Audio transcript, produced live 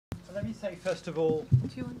Let me say, first of all, Do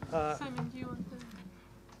you want, Simon, do you want to?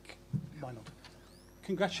 why not?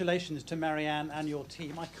 Congratulations to Marianne and your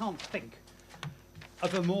team. I can't think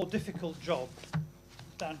of a more difficult job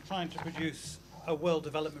than trying to produce a World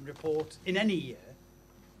Development Report in any year,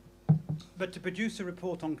 but to produce a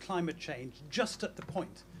report on climate change just at the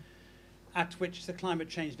point at which the climate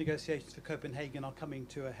change negotiations for Copenhagen are coming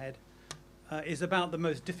to a head is about the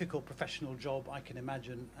most difficult professional job I can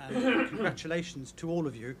imagine. And congratulations to all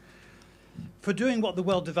of you for doing what the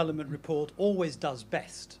World Development Report always does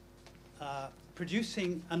best,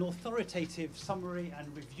 producing an authoritative summary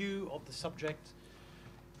and review of the subject,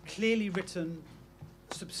 clearly written,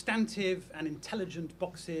 substantive and intelligent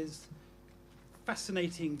boxes,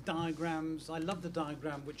 fascinating diagrams. I love the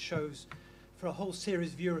diagram which shows for a whole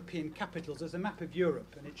series of European capitals. There's a map of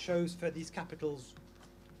Europe, and it shows for these capitals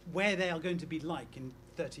where they are going to be like in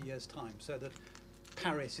 30 years' time, so that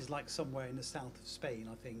Paris is like somewhere in the south of Spain,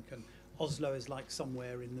 I think, and Oslo is like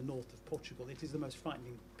somewhere in the north of Portugal. It is the most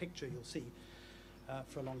frightening picture you'll see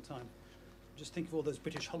for a long time. Just think of all those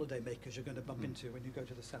British holiday makers you're going to bump into when you go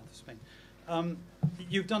to the south of Spain.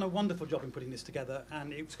 You've done a wonderful job in putting this together,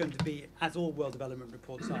 and it's going to be, as all World Development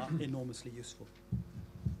Reports are, enormously useful.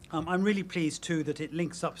 I'm really pleased too that it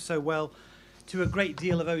links up so well to a great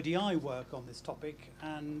deal of ODI work on this topic,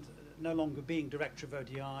 and no longer being director of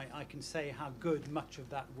ODI, I can say how good much of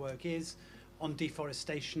that work is on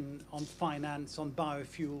deforestation, on finance, on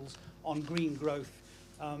biofuels, on green growth,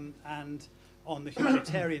 and on the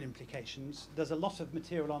humanitarian implications. There's a lot of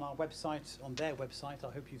material on our website, on their website.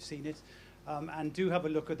 I hope you've seen it. And do have a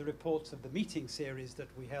look at the reports of the meeting series that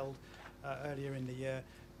we held earlier in the year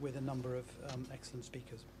with a number of excellent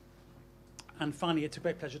speakers. And finally, it's a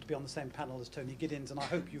great pleasure to be on the same panel as Tony Giddens, and I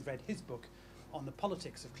hope you've read his book on the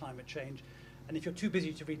politics of climate change. And if you're too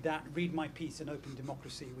busy to read that, read my piece in Open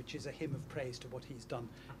Democracy, which is a hymn of praise to what he's done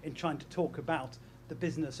in trying to talk about the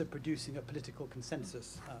business of producing a political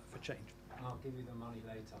consensus for change. I'll give you the money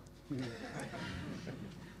later.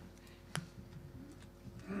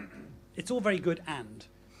 It's all very good and,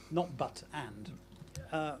 not but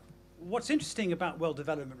and. What's interesting about World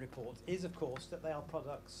Development Reports is, of course, that they are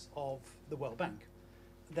products of the World Bank.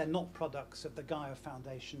 They're not products of the Gaia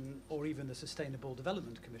Foundation or even the Sustainable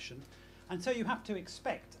Development Commission. And so you have to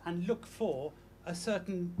expect and look for a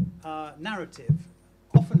certain narrative,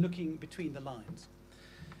 often looking between the lines.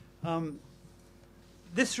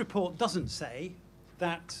 This report doesn't say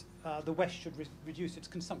that the West should reduce its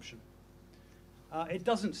consumption. It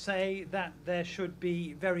doesn't say that there should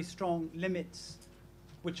be very strong limits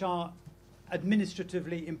which are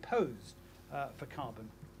administratively imposed for carbon.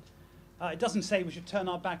 It doesn't say we should turn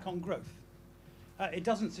our back on growth. It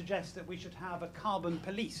doesn't suggest that we should have a carbon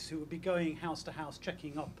police who would be going house to house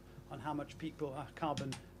checking up on how much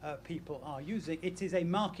carbon people are using. It is a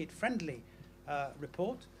market-friendly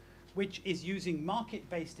report which is using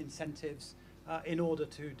market-based incentives in order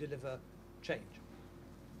to deliver change.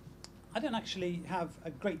 I don't actually have a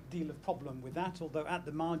great deal of problem with that, although at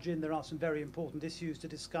the margin there are some very important issues to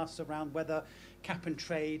discuss around whether cap and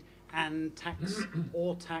trade and tax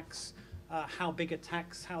or tax, how big a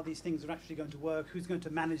tax, how these things are actually going to work, who's going to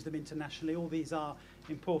manage them internationally. All these are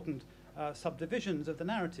important subdivisions of the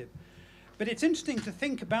narrative. But it's interesting to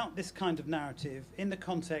think about this kind of narrative in the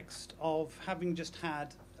context of having just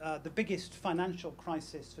had the biggest financial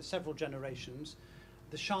crisis for several generations,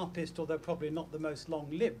 the sharpest, although probably not the most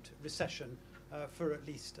long-lived recession for at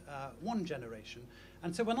least one generation.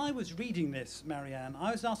 And so when I was reading this, Marianne,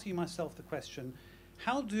 I was asking myself the question,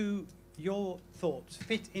 how do your thoughts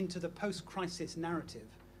fit into the post-crisis narrative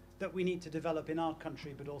that we need to develop in our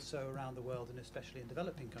country, but also around the world, and especially in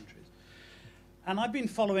developing countries? And I've been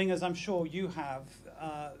following, as I'm sure you have,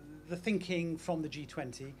 the thinking from the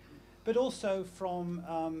G20, but also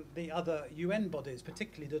from the other UN bodies,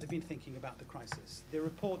 particularly that have been thinking about the crisis. The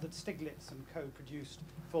report that Stiglitz and co produced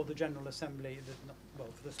for the General Assembly,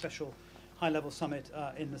 for the special high-level summit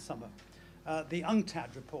in the summer. The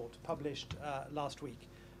UNCTAD report published last week.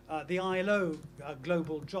 The ILO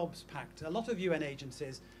Global Jobs Pact. A lot of UN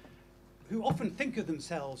agencies who often think of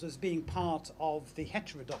themselves as being part of the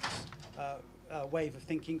heterodox wave of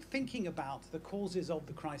thinking about the causes of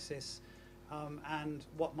the crisis and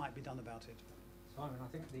what might be done about it. Simon, I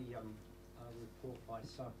think the report by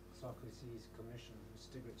Sarkozy's commission,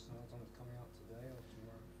 Stiglitz, is coming out today or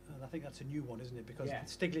tomorrow. I think that's a new one, isn't it? Because yeah.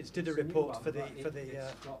 Stiglitz did a It's report one, for the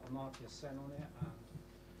it's got Amartya Sen on it, and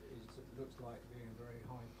it looks like being a very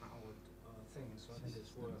high-powered thing. So I think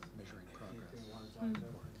it's worth measuring progress. keeping one's eyes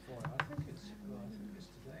open for it. I think it's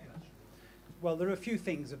today actually. Well, there are a few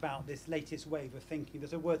things about this latest wave of thinking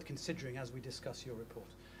that are worth considering as we discuss your report.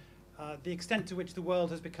 the extent to which the world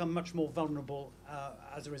has become much more vulnerable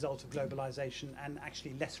as a result of globalization and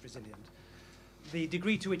actually less resilient, the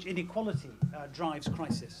degree to which inequality drives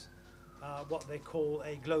crisis, what they call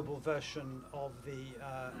a global version of the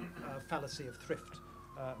fallacy of thrift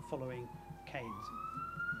following Keynes.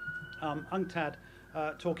 UNCTAD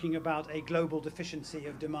talking about a global deficiency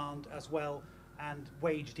of demand as well, and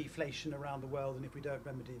wage deflation around the world, and if we don't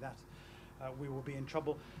remedy that, we will be in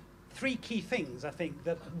trouble. Three key things, I think,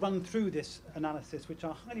 that run through this analysis, which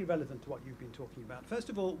are highly relevant to what you've been talking about. First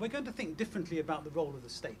of all, we're going to think differently about the role of the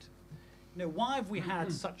state. You know, why have we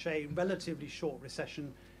had such a relatively short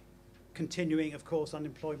recession, continuing, of course,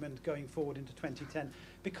 unemployment going forward into 2010?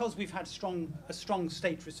 Because we've had a strong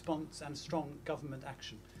state response and strong government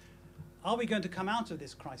action. Are we going to come out of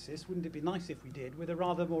this crisis, wouldn't it be nice if we did, with a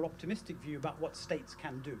rather more optimistic view about what states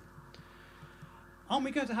can do? Aren't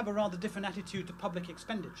we going to have a rather different attitude to public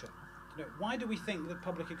expenditure? You know, why do we think that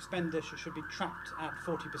public expenditure should be trapped at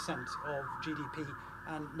 40% of GDP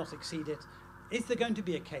and not exceed it? Is there going to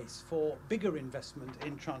be a case for bigger investment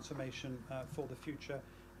in transformation for the future,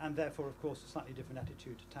 and therefore, of course, a slightly different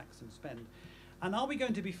attitude to tax and spend? And are we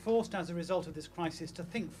going to be forced, as a result of this crisis, to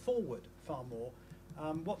think forward far more?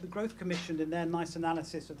 What the Growth Commission, in their nice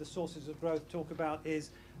analysis of the sources of growth, talk about is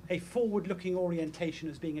a forward-looking orientation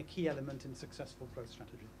as being a key element in successful growth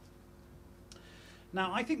strategy.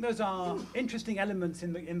 Now, I think those are interesting elements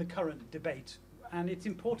in the current debate, and it's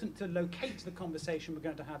important to locate the conversation we're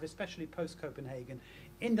going to have, especially post-Copenhagen,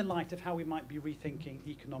 in the light of how we might be rethinking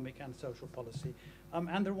economic and social policy.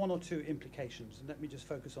 And there are one or two implications, and let me just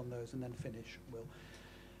focus on those and then finish, Will.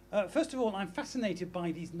 First of all, I'm fascinated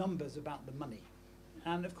by these numbers about the money.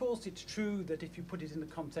 And of course, it's true that if you put it in the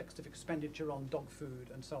context of expenditure on dog food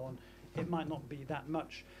and so on, it might not be that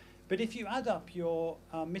much. But if you add up your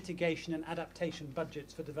mitigation and adaptation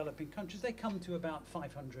budgets for developing countries, they come to about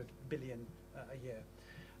 500 billion a year.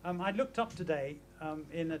 I looked up today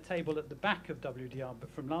in a table at the back of WDR,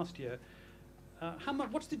 but from last year,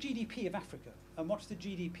 what's the GDP of Africa and what's the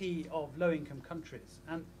GDP of low-income countries?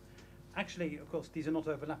 And actually, of course, these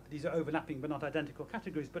are overlapping but not identical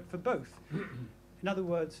categories, but for both. In other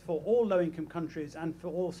words, for all low-income countries and for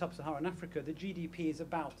all sub-Saharan Africa, the GDP is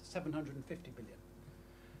about 750 billion.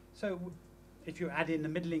 So if you add in the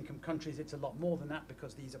middle-income countries, it's a lot more than that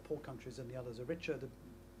because these are poor countries and the others are richer. The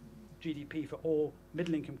GDP for all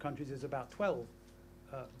middle-income countries is about $12,000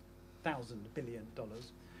 billion.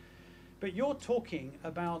 But you're talking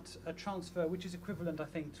about a transfer which is equivalent, I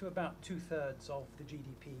think, to about 2/3 of the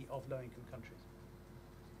GDP of low-income countries.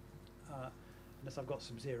 Unless I've got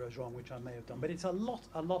some zeros wrong, which I may have done. But it's a lot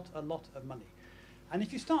of money. And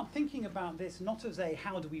if you start thinking about this not as a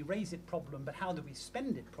how do we raise it problem, but how do we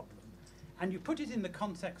spend it problem, and you put it in the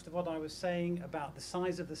context of what I was saying about the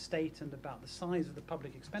size of the state and about the size of the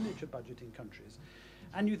public expenditure budget in countries,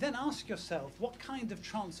 and you then ask yourself what kind of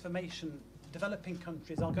transformation developing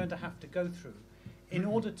countries are going to have to go through in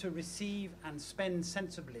order to receive and spend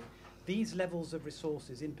sensibly these levels of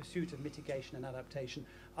resources in pursuit of mitigation and adaptation,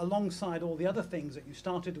 alongside all the other things that you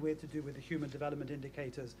started with to do with the Human Development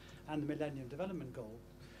Indicators and the Millennium Development Goal.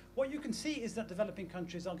 What you can see is that developing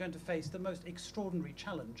countries are going to face the most extraordinary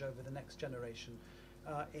challenge over the next generation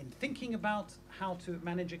in thinking about how to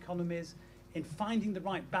manage economies, in finding the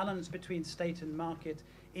right balance between state and market,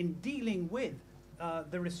 in dealing with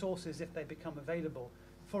the resources if they become available.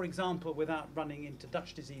 For example, without running into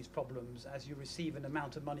Dutch disease problems as you receive an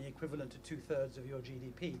amount of money equivalent to 2/3 of your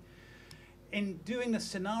GDP. In doing the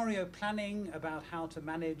scenario planning about how to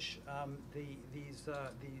manage these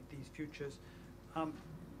futures,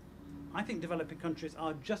 I think developing countries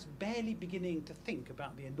are just barely beginning to think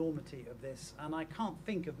about the enormity of this, and I can't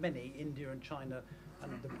think of many, India and China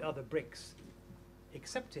and the other BRICS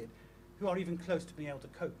accepted, who are even close to being able to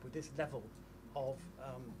cope with this level of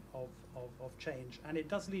change. And it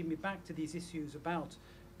does lead me back to these issues about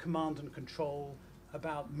command and control,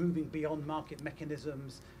 about moving beyond market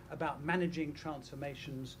mechanisms, about managing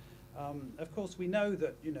transformations. Of course, we know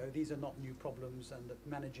that these are not new problems and that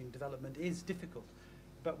managing development is difficult,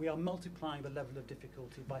 but we are multiplying the level of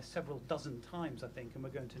difficulty by several dozen times, I think, and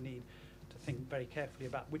we're going to need to think very carefully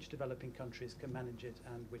about which developing countries can manage it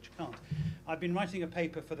and which can't. I've been writing a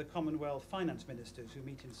paper for the Commonwealth finance ministers who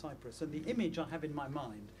meet in Cyprus, and the image I have in my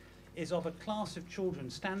mind is of a class of children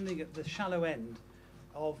standing at the shallow end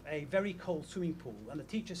of a very cold swimming pool, and the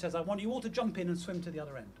teacher says, I want you all to jump in and swim to the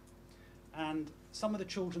other end. And some of the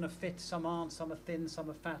children are fit, some aren't, some are thin, some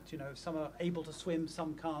are fat, some are able to swim,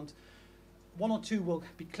 some can't. One or two will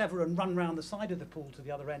be clever and run round the side of the pool to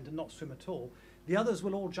the other end and not swim at all. The others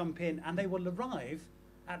will all jump in and they will arrive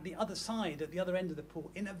at the other side, at the other end of the pool,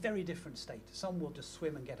 in a very different state. Some will just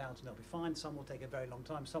swim and get out and they'll be fine. Some will take a very long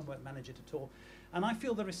time. Some won't manage it at all. And I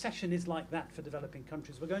feel the recession is like that for developing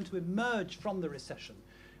countries. We're going to emerge from the recession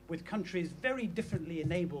with countries very differently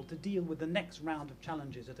enabled to deal with the next round of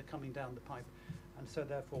challenges that are coming down the pipe. And so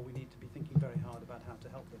therefore we need to be thinking very hard about how to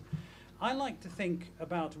help them. I like to think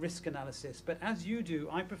about risk analysis, but as you do,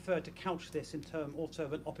 I prefer to couch this in terms also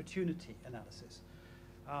of an opportunity analysis.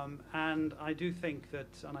 And I do think that,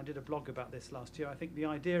 and I did a blog about this last year, I think the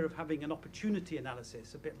idea of having an opportunity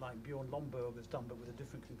analysis, a bit like Bjorn Lomborg has done but with a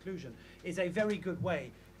different conclusion, is a very good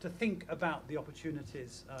way to think about the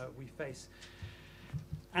opportunities we face.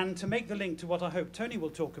 And to make the link to what I hope Tony will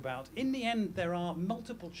talk about, in the end there are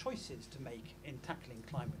multiple choices to make in tackling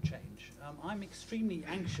climate change. I'm extremely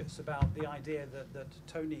anxious about the idea that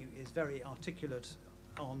Tony is very articulate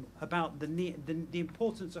on about the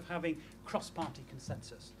importance of having cross-party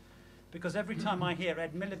consensus. Because every time I hear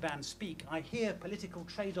Ed Miliband speak, I hear political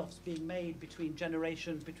trade-offs being made between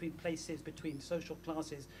generations, between places, between social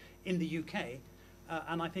classes in the UK.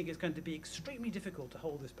 And I think it's going to be extremely difficult to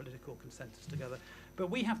hold this political consensus together. But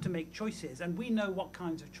we have to make choices, and we know what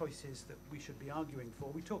kinds of choices that we should be arguing for.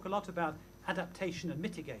 We talk a lot about adaptation and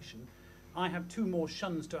mitigation. I have two more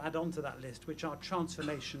shuns to add on to that list, which are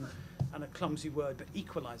transformation and a clumsy word, but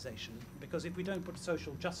equalisation. Because if we don't put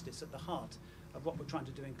social justice at the heart of what we're trying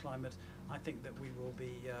to do in climate, I think that we will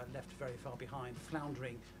be left very far behind,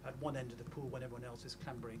 floundering at one end of the pool when everyone else is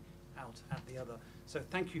clambering out at the other. So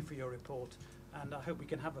thank you for your report, and I hope we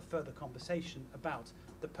can have a further conversation about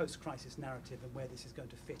the post-crisis narrative and where this is going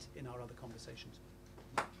to fit in our other conversations.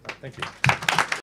 Thank you.